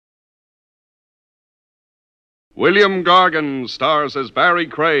William Gargan stars as Barrie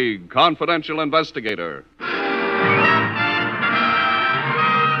Craig, confidential investigator.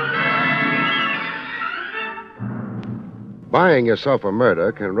 Buying yourself a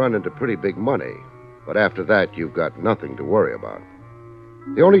murder can run into pretty big money, but after that, you've got nothing to worry about.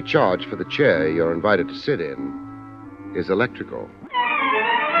 The only charge for the chair you're invited to sit in is electrical.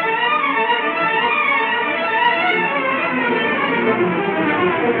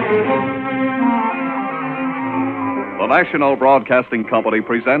 The National Broadcasting Company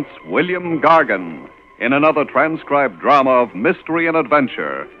presents William Gargan in another transcribed drama of mystery and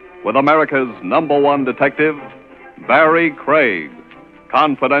adventure with America's #1 detective, Barrie Craig,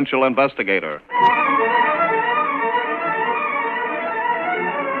 confidential investigator.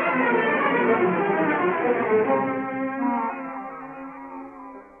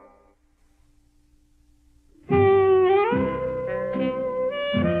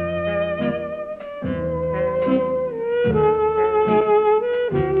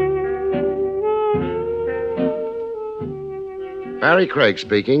 Barrie Craig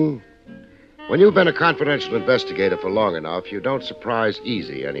speaking. When you've been a confidential investigator for long enough, you don't surprise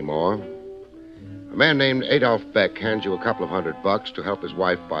easy anymore. A man named Adolph Beck hands you a couple of $100 to help his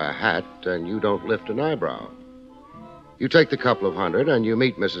wife buy a hat, and you don't lift an eyebrow. You take the couple of $100 and you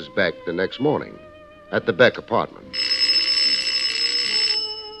meet Mrs. Beck the next morning at the Beck apartment.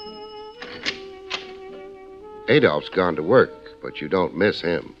 Adolph's gone to work, but you don't miss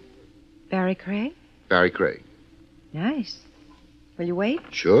him. Barrie Craig? Barrie Craig. Nice. Will you wait?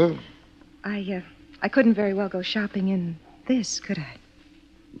 Sure. I couldn't very well go shopping in this, could I?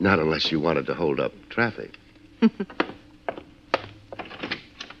 Not unless you wanted to hold up traffic.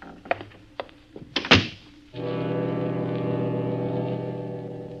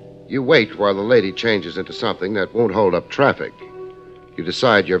 You wait while the lady changes into something that won't hold up traffic. You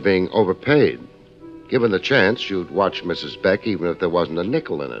decide you're being overpaid. Given the chance, you'd watch Mrs. Beck even if there wasn't a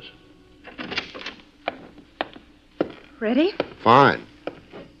nickel in it. Ready? Fine.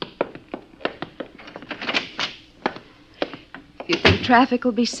 You think traffic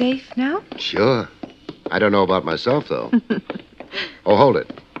will be safe now? Sure. I don't know about myself, though. Oh, hold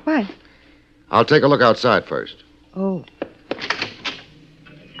it. What? I'll take a look outside first. Oh.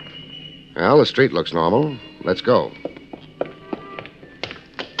 Well, the street looks normal. Let's go.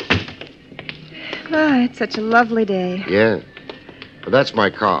 Ah, it's such a lovely day. Yeah. But that's my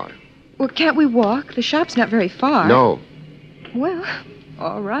car. Well, can't we walk? The shop's not very far. No. Well,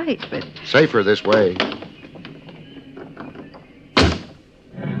 all right, but... Safer this way.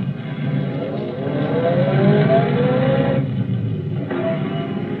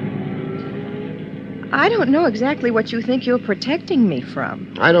 I don't know exactly what you think you're protecting me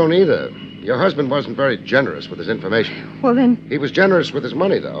from. I don't either. Your husband wasn't very generous with his information. Well, then, He was generous with his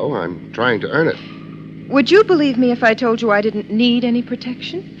money, though. I'm trying to earn it. would you believe me if I told you I didn't need any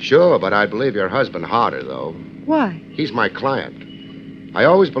protection? Sure, but I'd believe your husband harder, though. Why? He's my client. I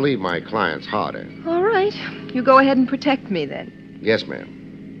always believe my clients harder. All right. You go ahead and protect me, then. Yes,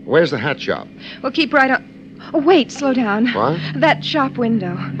 ma'am. Where's the hat shop? Well, keep right on... Oh, wait, slow down. What? That shop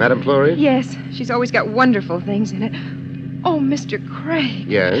window. Madame Fleury? Yes, she's always got wonderful things in it. Oh, Mr. Craig.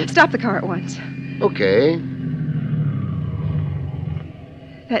 Yes? Stop the car at once. Okay.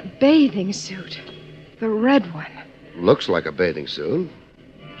 That bathing suit. The red one. Looks like a bathing suit.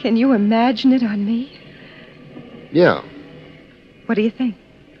 Can you imagine it on me? Yeah. What do you think?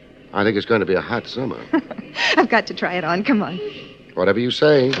 I think it's going to be a hot summer. I've got to try it on. Come on. Whatever you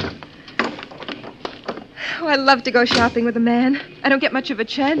say. Oh, I love to go shopping with a man. I don't get much of a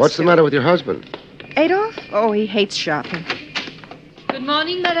chance. What's the matter with your husband? Adolph? Oh, he hates shopping. Good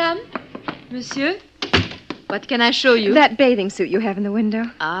morning, madame. Monsieur, what can I show you? That bathing suit you have in the window.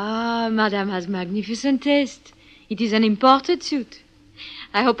 Ah, madame has magnificent taste. It is an imported suit.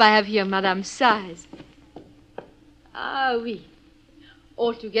 I hope I have here madame's size. Ah, oui.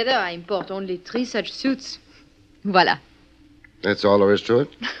 Altogether, I import only 3 such suits. Voilà. That's all there is to it?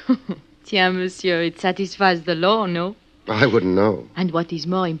 Tiens, monsieur, it satisfies the law, no? I wouldn't know. And what is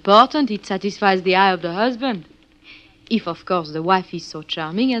more important, it satisfies the eye of the husband. If, of course, the wife is so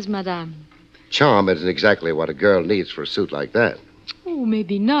charming as madame. Charm isn't exactly what a girl needs for a suit like that. Oh,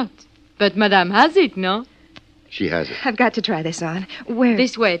 maybe not. But madame has it, no? She has it. I've got to try this on. Where?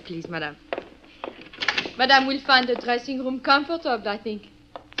 This way, please, madame. Madame will find the dressing room comfortable, I think.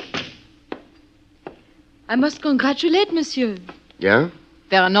 I must congratulate monsieur. Yeah?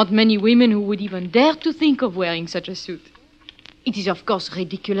 There are not many women who would even dare to think of wearing such a suit. It is, of course,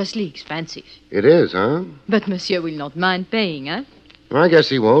 ridiculously expensive. It is, huh? But monsieur will not mind paying, eh? I guess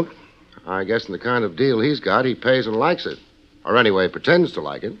he won't. I guess in the kind of deal he's got, he pays and likes it. Or anyway, pretends to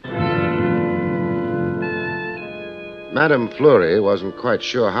like it. Madame Fleury wasn't quite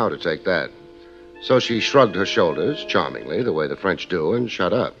sure how to take that. So she shrugged her shoulders charmingly, the way the French do, and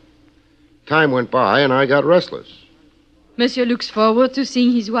shut up. Time went by, and I got restless. Monsieur looks forward to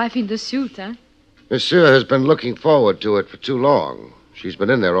seeing his wife in the suit, huh? Monsieur has been looking forward to it for too long. She's been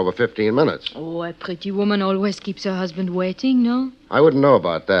in there over 15 minutes. Oh, a pretty woman always keeps her husband waiting, no? I wouldn't know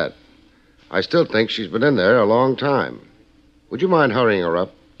about that. I still think she's been in there a long time. Would you mind hurrying her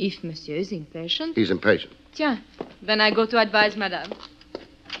up? If monsieur is impatient. He's impatient. Tiens, then I go to advise madame.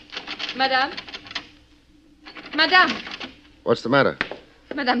 Madame? Madame? What's the matter?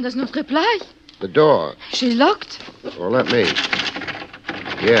 Madame does not reply. The door. She's locked. Well, let me.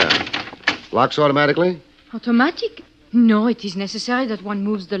 Yeah. Locks automatically? Automatic? No, it is necessary that one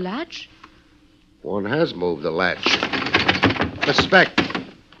moves the latch. One has moved the latch. Mrs. Beck.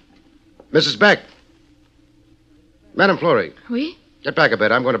 Mrs. Beck. Madame Fleury. Oui? Get back a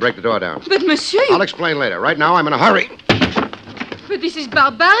bit. I'm going to break the door down. But monsieur... I'll explain later. Right now, I'm in a hurry. But this is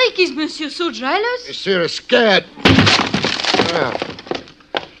barbaric. Is monsieur so jealous? Monsieur is scared. Well,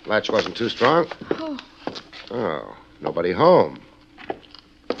 latch wasn't too strong. Oh. Oh, nobody home.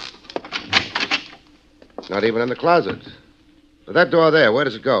 Not even in the closet. But that door there, where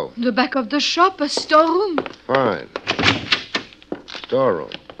does it go? The back of the shop, a storeroom. Fine.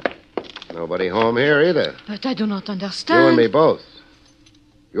 Storeroom. Nobody home here either. But I do not understand. You and me both.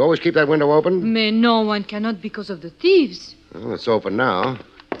 You always keep that window open? Mais no, one cannot because of the thieves. Well, it's open now.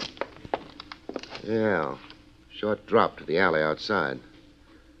 Yeah. Short drop to the alley outside.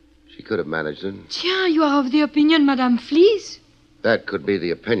 She could have managed it. Tiens, you are of the opinion Madame flees? That could be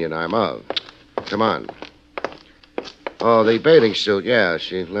the opinion I'm of. Come on. Oh, the bathing suit. Yeah,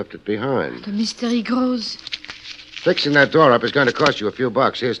 she left it behind. The mystery grows. Fixing that door up is going to cost you a few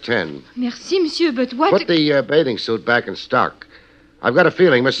bucks. Here's 10. Merci, monsieur, but what... Put the bathing suit back in stock. I've got a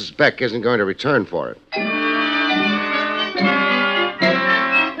feeling Mrs. Beck isn't going to return for it.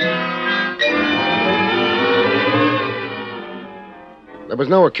 There was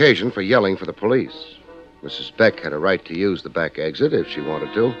no occasion for yelling for the police. Mrs. Beck had a right to use the back exit if she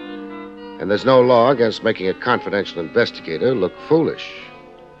wanted to. And there's no law against making a confidential investigator look foolish.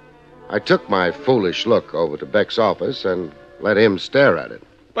 I took my foolish look over to Beck's office and let him stare at it.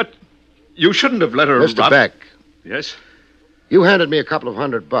 But you shouldn't have let her... Mr. Beck. Yes? You handed me a couple of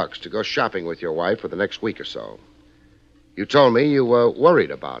 $100 to go shopping with your wife for the next week or so. You told me you were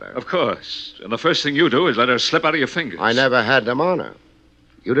worried about her. Of course. And the first thing you do is let her slip out of your fingers. I never had them on her.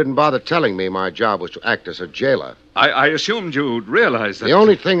 You didn't bother telling me my job was to act as a jailer. I assumed you'd realize that... The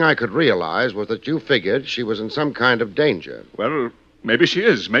only thing I could realize was that you figured she was in some kind of danger. Well, maybe she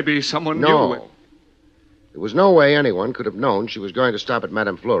is. Maybe someone No. knew... There was no way anyone could have known she was going to stop at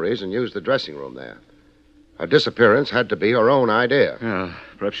Madame Fleury's and use the dressing room there. Her disappearance had to be her own idea. Yeah,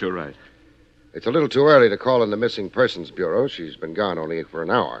 perhaps you're right. It's a little too early to call in the Missing Persons Bureau. She's been gone only for an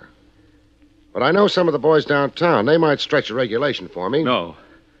hour. But I know some of the boys downtown. They might stretch a regulation for me. No.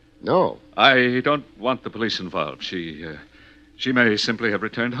 No. I don't want the police involved. She may simply have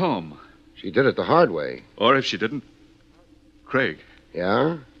returned home. She did it the hard way. Or if she didn't... Craig,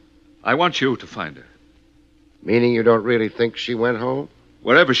 Yeah? I want you to find her. Meaning you don't really think she went home?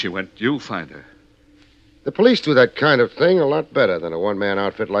 Wherever she went, you find her. The police do that kind of thing a lot better than a one-man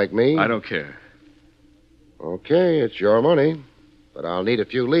outfit like me. I don't care. Okay, it's your money. But I'll need a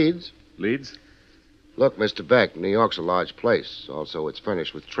few leads. Leads? Look, Mr. Beck, New York's a large place. Also, it's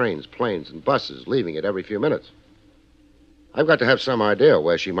furnished with trains, planes, and buses, leaving it every few minutes. I've got to have some idea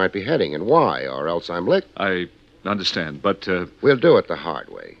where she might be heading and why, or else I'm licked. I understand, but We'll do it the hard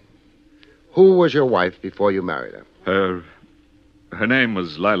way. Who was your wife before you married her? her name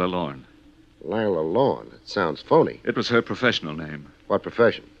was Lila Lorne. Lila Lorne. It sounds phony. It was her professional name. What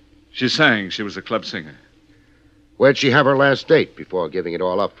profession? She sang. She was a club singer. Where'd she have her last date before giving it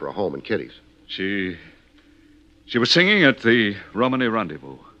all up for a home in Kitty's? She was singing at the Romany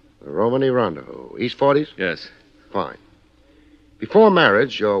Rendezvous. The Romany Rendezvous. East 40s? Yes. Fine. Before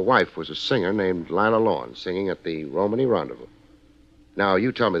marriage, your wife was a singer named Lila Lorne, singing at the Romany Rendezvous. Now,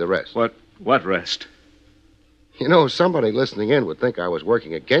 you tell me the rest. What rest? You know, somebody listening in would think I was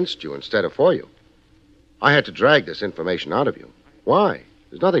working against you instead of for you. I had to drag this information out of you. Why?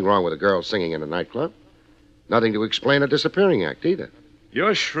 There's nothing wrong with a girl singing in a nightclub. Nothing to explain a disappearing act, either.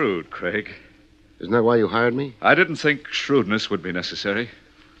 You're shrewd, Craig. Isn't that why you hired me? I didn't think shrewdness would be necessary.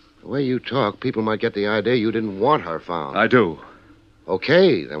 The way you talk, people might get the idea you didn't want her found. I do.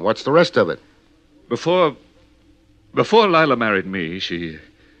 Okay, then what's the rest of it? Before Lila married me, she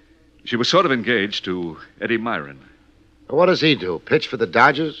was sort of engaged to Eddie Myron. What does he do? Pitch for the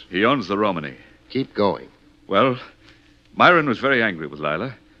Dodgers? He owns the Romany. Keep going. Well, Myron was very angry with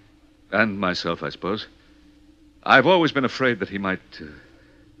Lila. And myself, I suppose. I've always been afraid that he might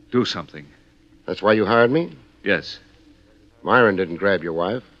do something. That's why you hired me? Yes. Myron didn't grab your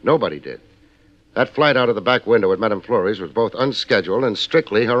wife. Nobody did. That flight out of the back window at Madame Fleury's was both unscheduled and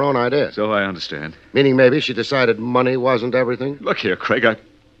strictly her own idea. So I understand. Meaning maybe she decided money wasn't everything? Look here, Craig,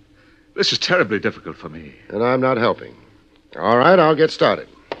 this is terribly difficult for me. And I'm not helping. All right, I'll get started.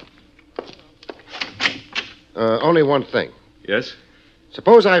 Only one thing. Yes?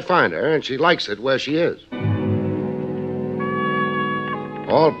 Suppose I find her and she likes it where she is.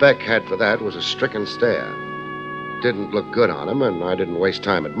 All Beck had for that was a stricken stare. Didn't look good on him, and I didn't waste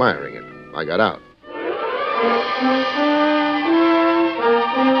time admiring it. I got out.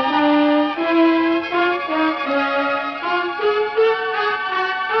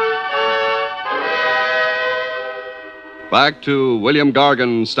 Back to William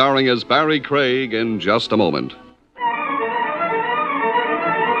Gargan, starring as Barrie Craig, in just a moment.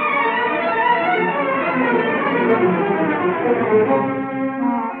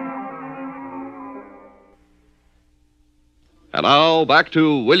 And now, back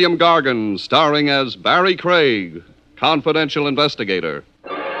to William Gargan, starring as Barrie Craig, confidential investigator.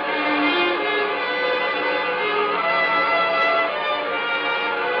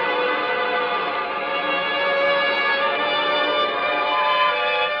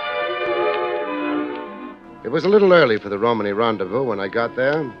 It was a little early for the Romany rendezvous when I got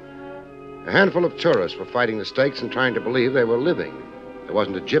there. A handful of tourists were fighting the stakes and trying to believe they were living. There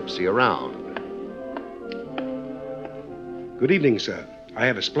wasn't a gypsy around. Good evening, sir. I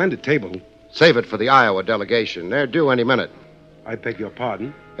have a splendid table. Save it for the Iowa delegation. They're due any minute. I beg your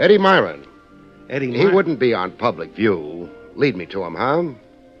pardon. Eddie Myron. Eddie He wouldn't be on public view. Lead me to him, huh?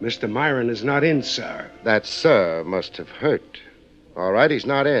 Mr. Myron is not in, sir. That sir must have hurt. All right, he's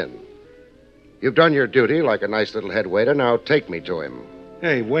not in. You've done your duty like a nice little head waiter. Now take me to him.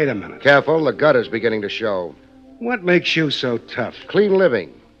 Hey, wait a minute. Careful, the gutter's beginning to show. What makes you so tough? Clean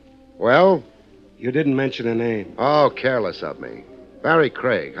living. Well? You didn't mention a name. Oh, careless of me. Barrie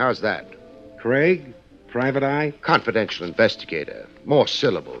Craig, how's that? Craig? Private eye? Confidential investigator. More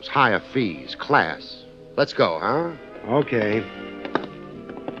syllables, higher fees, class. Let's go, huh? Okay.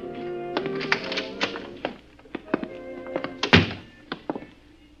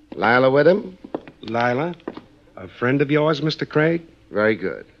 Lila with him? Lila? A friend of yours, Mr. Craig? Very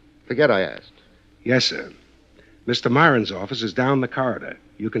good. Forget I asked. Yes, sir. Mr. Myron's office is down the corridor.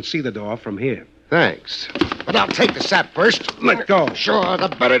 You can see the door from here. Thanks. But I'll take the sap first. Let go. Sure, the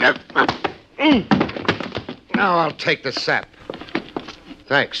better Now I'll take the sap.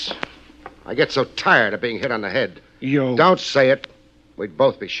 Thanks. I get so tired of being hit on the head. Don't say it. We'd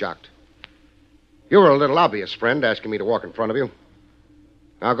both be shocked. You were a little obvious, friend, asking me to walk in front of you.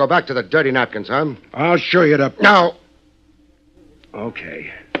 Now go back to the dirty napkins, huh? I'll show you the... No.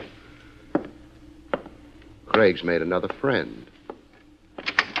 Okay. Craig's made another friend.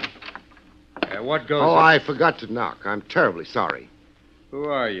 What goes... Oh, I forgot to knock. I'm terribly sorry. Who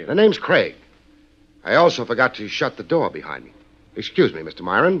are you? The name's Craig. I also forgot to shut the door behind me. Excuse me, Mr.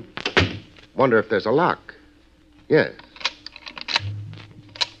 Myron. Wonder if there's a lock. Yes.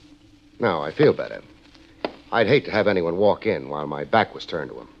 Now, I feel better. I'd hate to have anyone walk in while my back was turned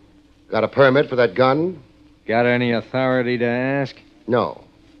to him. Got a permit for that gun? Got any authority to ask? No.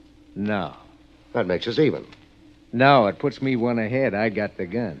 No. That makes us even. No, it puts me one ahead. I got the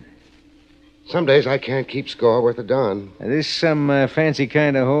gun. Some days I can't keep score worth a darn. Is this some fancy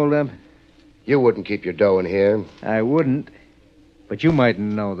kind of holdup? You wouldn't keep your dough in here. I wouldn't. But you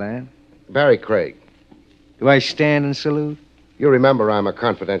mightn't know that. Barrie Craig. Do I stand and salute? You remember I'm a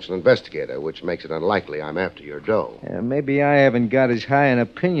confidential investigator, which makes it unlikely I'm after your dough. Maybe I haven't got as high an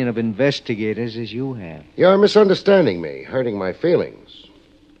opinion of investigators as you have. You're misunderstanding me, hurting my feelings.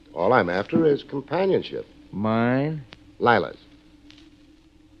 All I'm after is companionship. Mine? Lila's.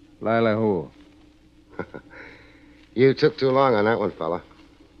 Lila who? You took too long on that one, fella.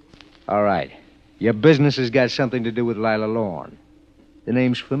 All right. Your business has got something to do with Lila Lorne. The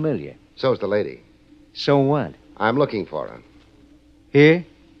name's familiar. So's the lady. So what? I'm looking for her. Here?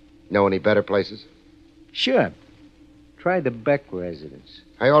 Know any better places? Sure. Try the Beck residence.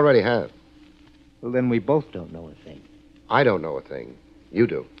 I already have. Well, then we both don't know a thing. I don't know a thing. You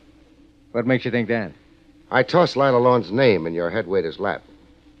do. What makes you think that? I tossed Lila Lorne's name in your head waiter's lap.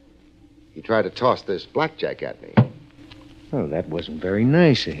 He tried to toss this blackjack at me. Oh, that wasn't very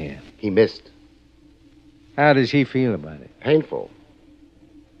nice of him. He missed. How does he feel about it? Painful.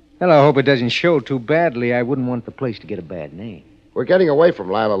 Well, I hope it doesn't show too badly. I wouldn't want the place to get a bad name. We're getting away from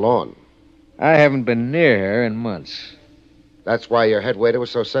Lila Lorne. I haven't been near her in months. That's why your head waiter was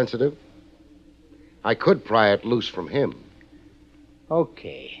so sensitive? I could pry it loose from him.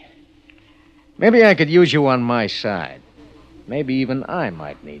 Okay. Maybe I could use you on my side. Maybe even I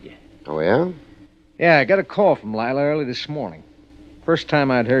might need you. Oh, yeah? Yeah, I got a call from Lila early this morning. First time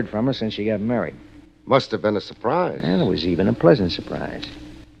I'd heard from her since she got married. Must have been a surprise. And it was even a pleasant surprise.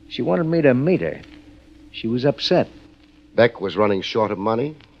 She wanted me to meet her. She was upset. Beck was running short of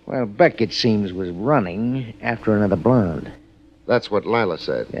money? Well, Beck, it seems, was running after another blonde. That's what Lila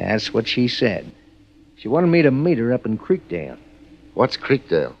said. That's what she said. She wanted me to meet her up in Creekdale. What's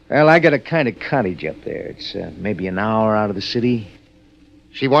Creekdale? Well, I got a kind of cottage up there. It's maybe an hour out of the city.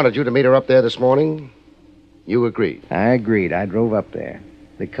 She wanted you to meet her up there this morning? You agreed? I agreed. I drove up there.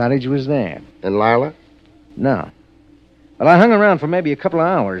 The cottage was there. And Lila? No. Well, I hung around for maybe a couple of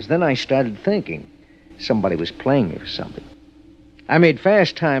hours. Then I started thinking. Somebody was playing me for something. I made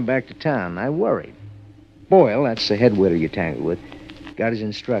fast time back to town. I worried. Boyle, that's the head waiter you tangled with, got his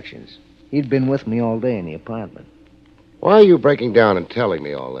instructions. He'd been with me all day in the apartment. Why are you breaking down and telling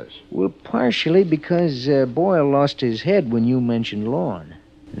me all this? Well, partially because Boyle lost his head when you mentioned Lorne.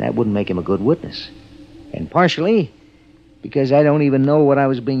 And that wouldn't make him a good witness. And partially because I don't even know what I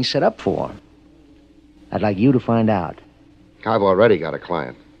was being set up for. I'd like you to find out. I've already got a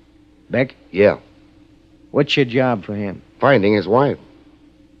client. Beck? Yeah. What's your job for him? Finding his wife.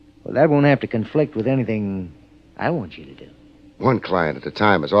 Well, that won't have to conflict with anything I want you to do. One client at a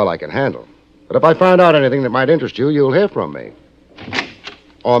time is all I can handle. But if I find out anything that might interest you, you'll hear from me.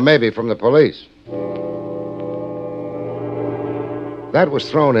 Or maybe from the police. That was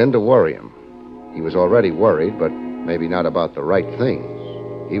thrown in to worry him. He was already worried, but maybe not about the right things.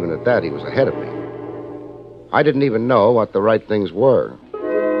 Even at that, he was ahead of me. I didn't even know what the right things were.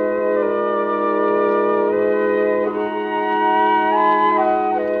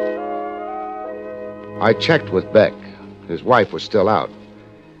 I checked with Beck. His wife was still out.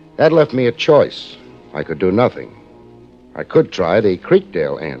 That left me a choice. I could do nothing. I could try the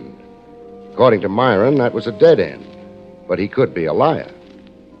Creekdale end. According to Myron, that was a dead end. But he could be a liar.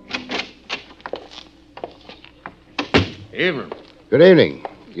 Evening. Good evening.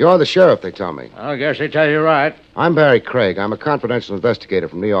 You're the sheriff, they tell me. I guess they tell you right. I'm Barrie Craig. I'm a confidential investigator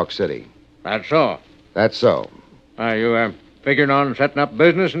from New York City. That's so. That's so. Are you figuring on setting up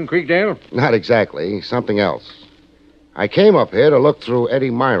business in Creekdale? Not exactly. Something else. I came up here to look through Eddie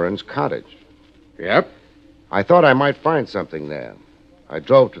Myron's cottage. Yep. I thought I might find something there. I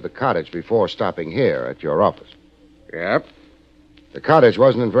drove to the cottage before stopping here at your office. Yep. The cottage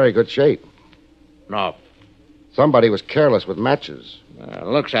wasn't in very good shape. No. Somebody was careless with matches.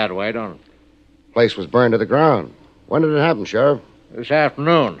 Looks that way, don't it? Place was burned to the ground. When did it happen, Sheriff? This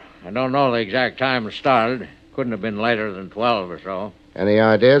afternoon. I don't know the exact time it started. Couldn't have been later than 12 or so. Any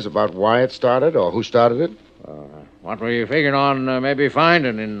ideas about why it started or who started it? What were you figuring on maybe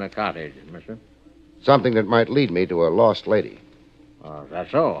finding in the cottage, mister? Something that might lead me to a lost lady.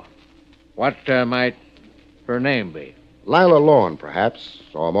 That's so. What might her name be? Lila Lorne, perhaps.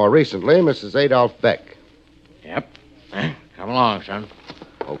 Or more recently, Mrs. Adolph Beck. Yep. Come along, son.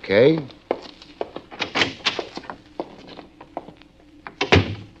 Okay.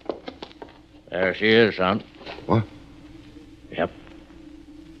 There she is, son. What? Yep.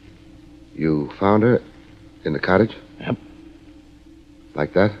 You found her in the cottage? Yep.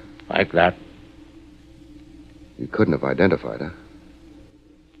 Like that? Like that. You couldn't have identified her.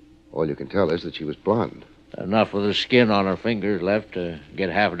 All you can tell is that she was blonde. Enough of the skin on her fingers left to get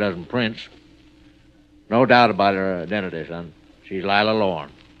half a dozen prints. No doubt about her identity, son. She's Lila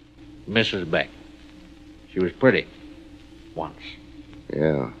Lorne, Mrs. Beck. She was pretty. Once.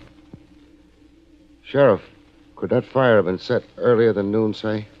 Yeah. Sheriff, could that fire have been set earlier than noon,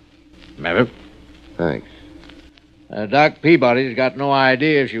 say? Maybe. Thanks. Doc Peabody's got no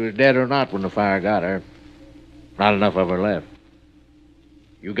idea if she was dead or not when the fire got her. Not enough of her left.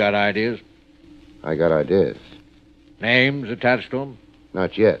 You got ideas? I got ideas. Names attached to them?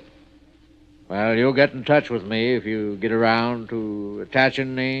 Not yet. Well, you'll get in touch with me if you get around to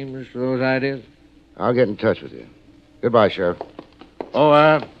attaching names to those ideas. I'll get in touch with you. Goodbye, Sheriff.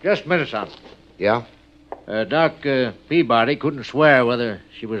 Oh, just a minute, son. Yeah? Doc Peabody couldn't swear whether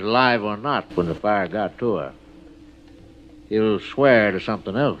she was alive or not when the fire got to her. He'll swear to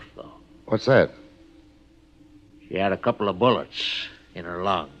something else, though. What's that? She had a couple of bullets in her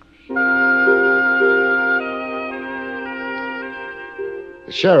lungs.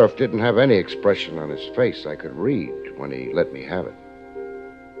 The sheriff didn't have any expression on his face I could read when he let me have it.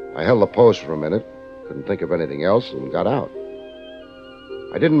 I held the pose for a minute, couldn't think of anything else, and got out.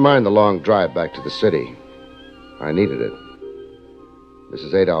 I didn't mind the long drive back to the city. I needed it.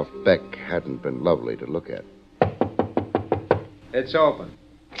 Mrs. Adolph Beck hadn't been lovely to look at. It's open.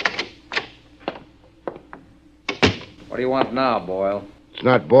 What do you want now, Boyle? It's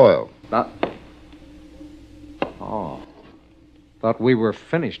not Boyle. Oh. Thought we were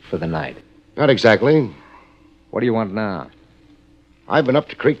finished for the night. Not exactly. What do you want now? I've been up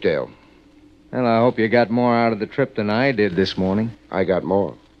to Creekdale. Well, I hope you got more out of the trip than I did this morning. I got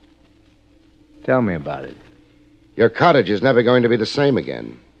more. Tell me about it. Your cottage is never going to be the same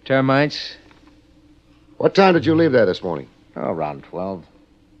again. Termites? What time did you leave there this morning? Oh, around 12.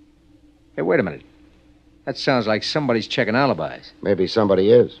 Hey, wait a minute. That sounds like somebody's checking alibis. Maybe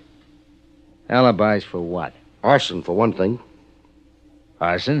somebody is. Alibis for what? Arson, for one thing.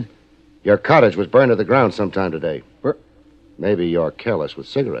 Arson? Your cottage was burned to the ground sometime today. Where? Maybe you're careless with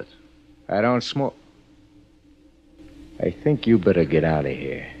cigarettes. I don't smoke. I think you better get out of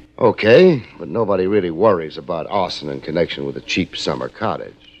here. Okay, but nobody really worries about arson in connection with a cheap summer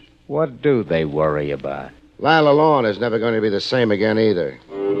cottage. What do they worry about? Lila Lawn is never going to be the same again either.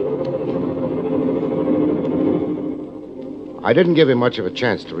 I didn't give him much of a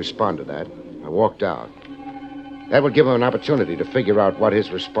chance to respond to that. I walked out. That would give him an opportunity to figure out what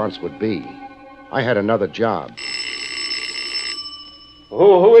his response would be. I had another job.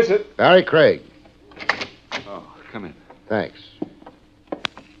 Who is it? Barrie Craig. Oh, come in. Thanks.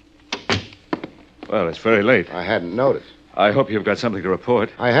 Well, it's very late. I hadn't noticed. I hope you've got something to report.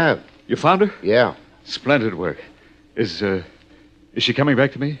 I have. You found her? Yeah. Splendid work. Is she coming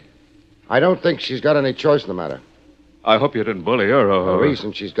back to me? I don't think she's got any choice in the matter. I hope you didn't bully her or... The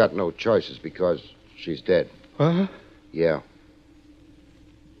reason she's got no choice is because she's dead. Huh? Yeah.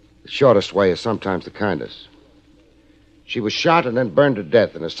 The shortest way is sometimes the kindest. She was shot and then burned to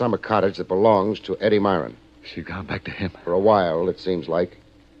death in a summer cottage that belongs to Eddie Myron. She'd gone back to him. For a while, it seems like.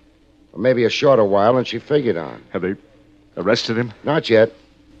 Or maybe a shorter while than she figured on. Have they arrested him? Not yet.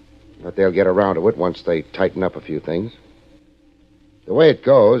 But they'll get around to it once they tighten up a few things. The way it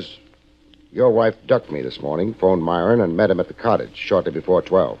goes, your wife ducked me this morning, phoned Myron, and met him at the cottage shortly before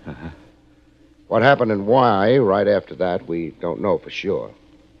 12. Uh-huh. What happened and why right after that, we don't know for sure.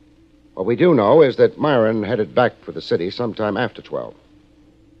 What we do know is that Myron headed back for the city sometime after 12.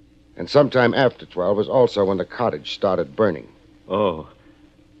 And sometime after 12 is also when the cottage started burning. Oh.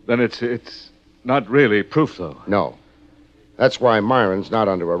 Then it's not really proof, though. No. That's why Myron's not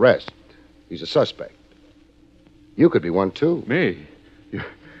under arrest. He's a suspect. You could be one, too. Me?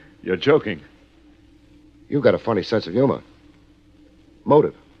 You're joking. You've got a funny sense of humor.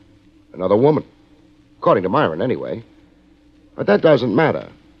 Motive. Another woman. According to Myron, anyway. But that doesn't matter,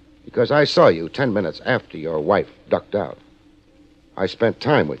 because I saw you 10 minutes after your wife ducked out. I spent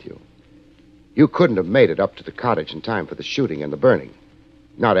time with you. You couldn't have made it up to the cottage in time for the shooting and the burning.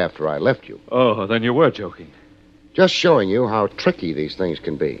 Not after I left you. Oh, then you were joking. Just showing you how tricky these things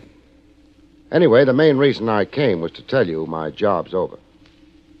can be. Anyway, the main reason I came was to tell you my job's over.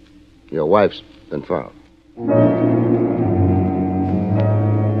 Your wife's been found.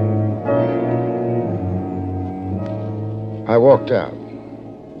 I walked out.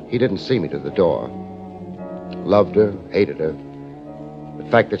 He didn't see me to the door. Loved her, hated her. The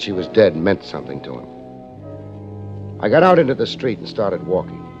fact that she was dead meant something to him. I got out into the street and started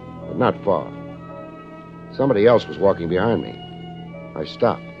walking, but not far. Somebody else was walking behind me. I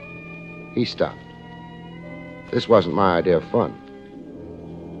stopped. He stopped. This wasn't my idea of fun.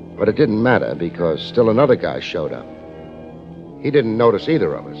 But it didn't matter because still another guy showed up. He didn't notice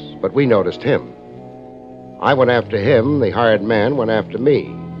either of us, but we noticed him. I went after him, the hired man went after me.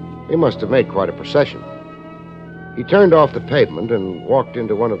 He must have made quite a procession. He turned off the pavement and walked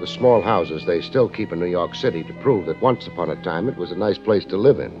into one of the small houses they still keep in New York City to prove that once upon a time it was a nice place to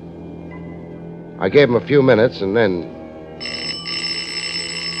live in. I gave him a few minutes and then...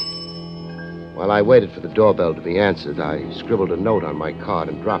 While I waited for the doorbell to be answered, I scribbled a note on my card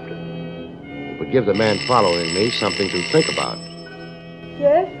and dropped it. It would give the man following me something to think about.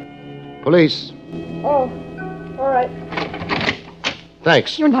 Yes? Police. Oh, all right.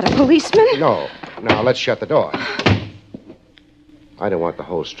 Thanks. You're not a policeman? No. Now, let's shut the door. I don't want the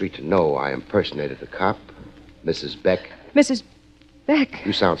whole street to know I impersonated a cop. Mrs. Beck. Mrs. Beck.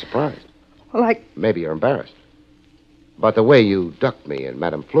 You sound surprised. Well, Maybe you're embarrassed. About the way you ducked me in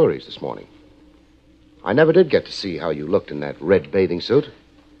Madame Fleury's this morning. I never did get to see how you looked in that red bathing suit.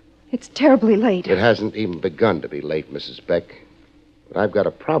 It's terribly late. It hasn't even begun to be late, Mrs. Beck. But I've got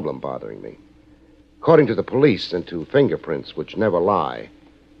a problem bothering me. According to the police and to fingerprints, which never lie,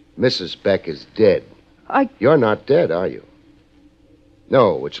 Mrs. Beck is dead. You're not dead, are you?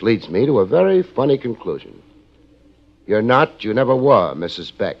 No, which leads me to a very funny conclusion. You're not, you never were,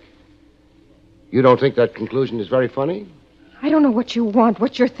 Mrs. Beck. You don't think that conclusion is very funny? I don't know what you want,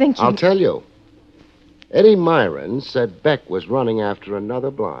 what you're thinking. I'll tell you. Eddie Myron said Beck was running after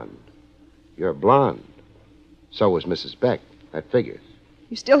another blonde. You're blonde. So was Mrs. Beck. That figures.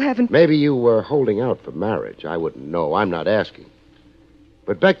 You still haven't... Maybe you were holding out for marriage. I wouldn't know. I'm not asking.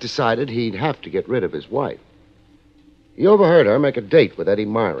 But Beck decided he'd have to get rid of his wife. He overheard her make a date with Eddie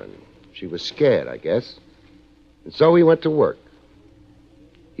Myron. She was scared, I guess. And so he went to work.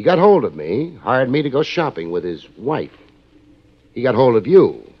 He got hold of me, hired me to go shopping with his wife. He got hold of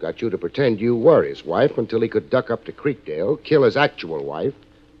you, got you to pretend you were his wife until he could duck up to Creekdale, kill his actual wife,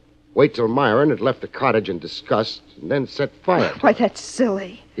 wait till Myron had left the cottage in disgust, and then set fire to her. Why, that's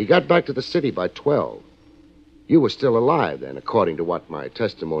silly. He got back to the city by 12. You were still alive then, according to what my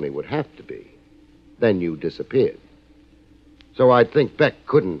testimony would have to be. Then you disappeared. So I'd think Beck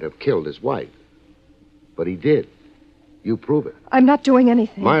couldn't have killed his wife. But he did. You prove it. I'm not doing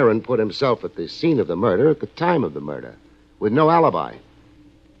anything. Myron put himself at the scene of the murder at the time of the murder, with no alibi.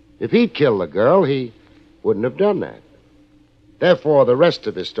 If he'd killed the girl, he wouldn't have done that. Therefore, the rest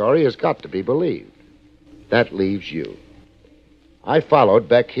of his story has got to be believed. That leaves you. I followed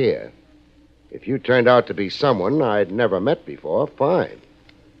Beck here. If you turned out to be someone I'd never met before, fine.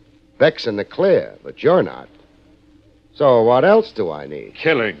 Beck's in the clear, but you're not. So what else do I need?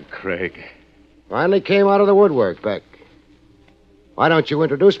 Killing Craig. Finally came out of the woodwork, Beck. Why don't you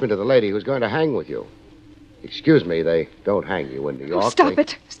introduce me to the lady who's going to hang with you? Excuse me, they don't hang you in New York. Oh, stop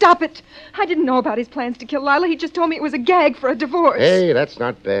it. Stop it. I didn't know about his plans to kill Lila. He just told me it was a gag for a divorce. Hey, that's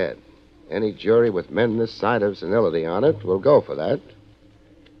not bad. Any jury with men this side of senility on it will go for that.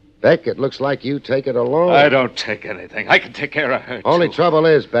 Beck, it looks like you take it alone. I don't take anything. I can take care of her, Only too. trouble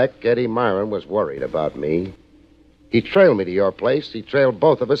is, Beck, Eddie Myron was worried about me. He trailed me to your place. He trailed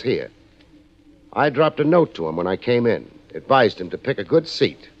both of us here. I dropped a note to him when I came in. Advised him to pick a good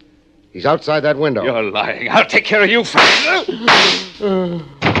seat. He's outside that window. You're lying. I'll take care of you first.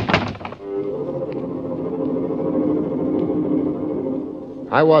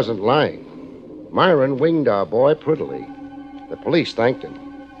 I wasn't lying. Myron winged our boy prettily. The police thanked him.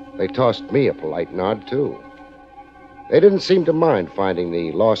 They tossed me a polite nod, too. They didn't seem to mind finding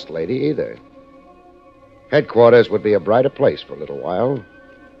the lost lady either. Headquarters would be a brighter place for a little while.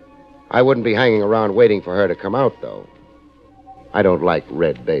 I wouldn't be hanging around waiting for her to come out, though. I don't like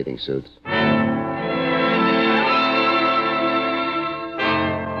red bathing suits.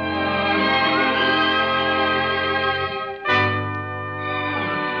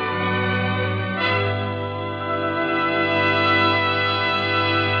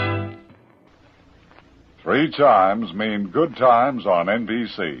 Three chimes mean good times on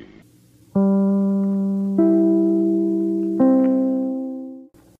NBC.